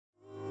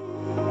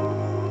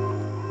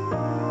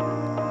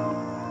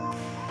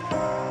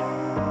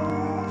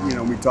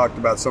talked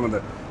about some of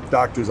the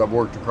doctors I've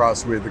worked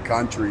across with the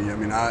country. I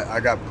mean, I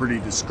got pretty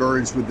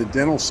discouraged with the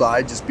dental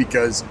side just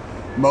because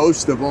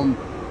most of them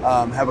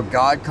have a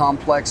God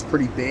complex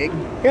pretty big.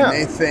 Yeah. And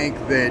they think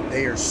that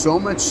they are so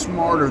much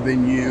smarter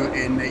than you,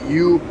 and that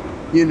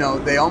you know,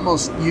 they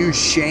almost use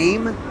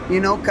shame, you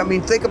know. I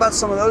mean, think about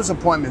some of those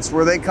appointments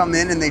where they come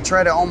in and they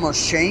try to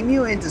almost shame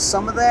you into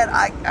some of that.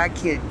 I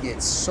can't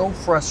get so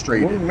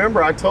frustrated. Well,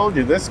 remember, I told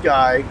you this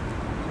guy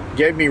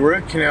gave me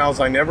root canals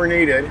I never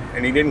needed,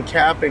 and he didn't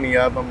cap any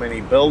of them, and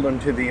he billed them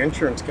to the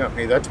insurance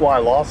company. That's why I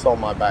lost all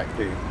my back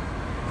teeth.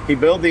 He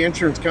billed the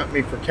insurance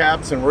company for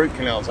caps and root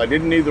canals. I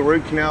didn't need the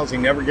root canals. He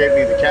never gave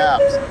me the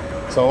caps.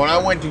 So when I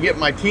went to get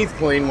my teeth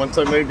cleaned, once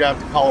I moved out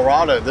to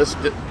Colorado, this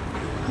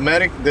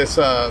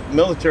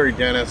military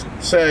dentist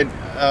said,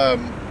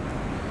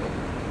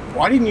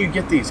 why didn't you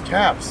get these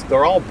caps?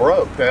 They're all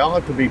broke. They all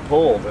have to be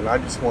pulled. And I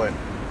just went,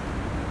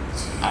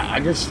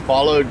 I just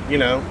followed, you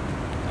know,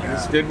 I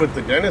just did what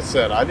the dentist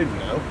said. I didn't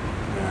know.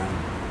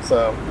 Yeah.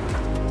 So